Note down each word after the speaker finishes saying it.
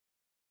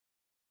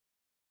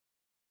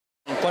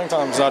playing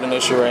time is not an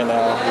issue right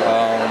now.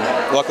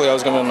 Luckily, I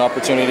was given an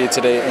opportunity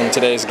today in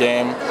today's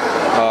game.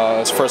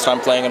 It's the first time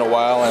playing in a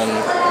while, and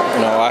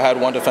I had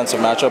one defensive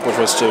matchup, which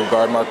was to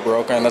guard Mark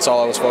Barroca, and that's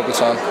all I was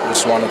focused on.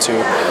 Just wanted to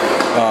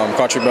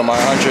contribute my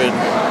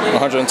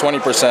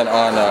 120%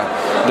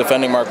 on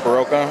defending Mark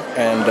Barroca,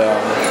 and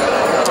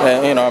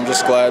I'm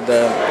just glad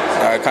that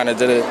I kind of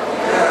did it.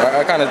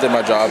 I kind of did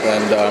my job,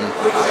 and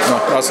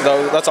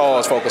that's all I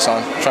was focused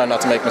on. Trying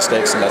not to make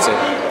mistakes, and that's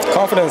it.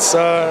 Confidence,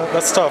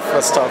 that's tough.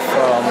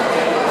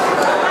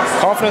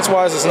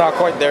 Confidence-wise, it's not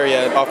quite there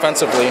yet.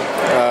 Offensively,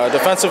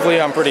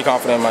 defensively, I'm pretty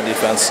confident in my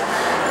defense.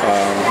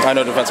 I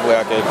know defensively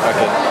I could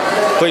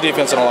play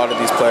defense on a lot of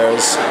these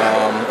players.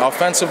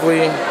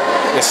 Offensively,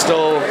 it's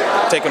still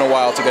taking a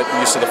while to get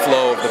used to the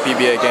flow of the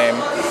PBA game.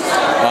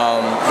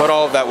 But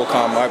all of that will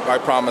come. I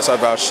promise. I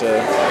vouch to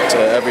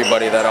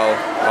everybody that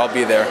I'll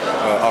be there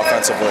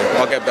offensively.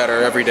 I'll get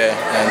better every day,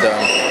 and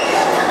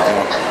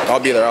I'll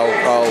be there.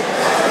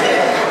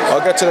 I'll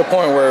get to the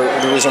point where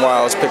the reason why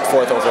I was picked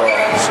 4th overall.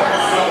 So,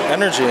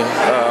 energy.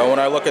 When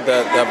I look at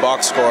that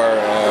box score,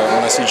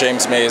 when I see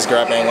James Mays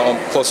grabbing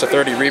close to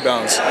 30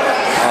 rebounds,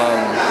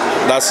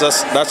 that's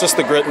just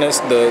the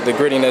grittiness,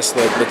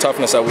 the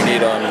toughness that we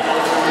need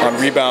on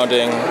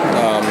rebounding.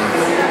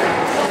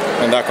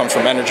 And that comes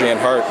from energy and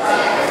heart.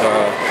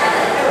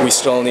 We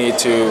still need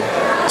to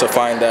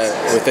find that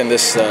within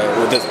this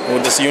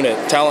with this unit.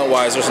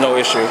 Talent-wise, there's no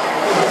issue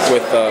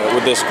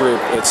with this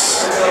group.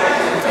 It's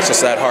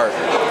just that heart,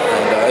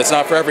 and it's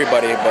not for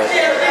everybody, but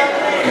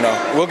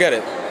we'll get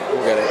it.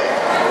 We'll get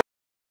it.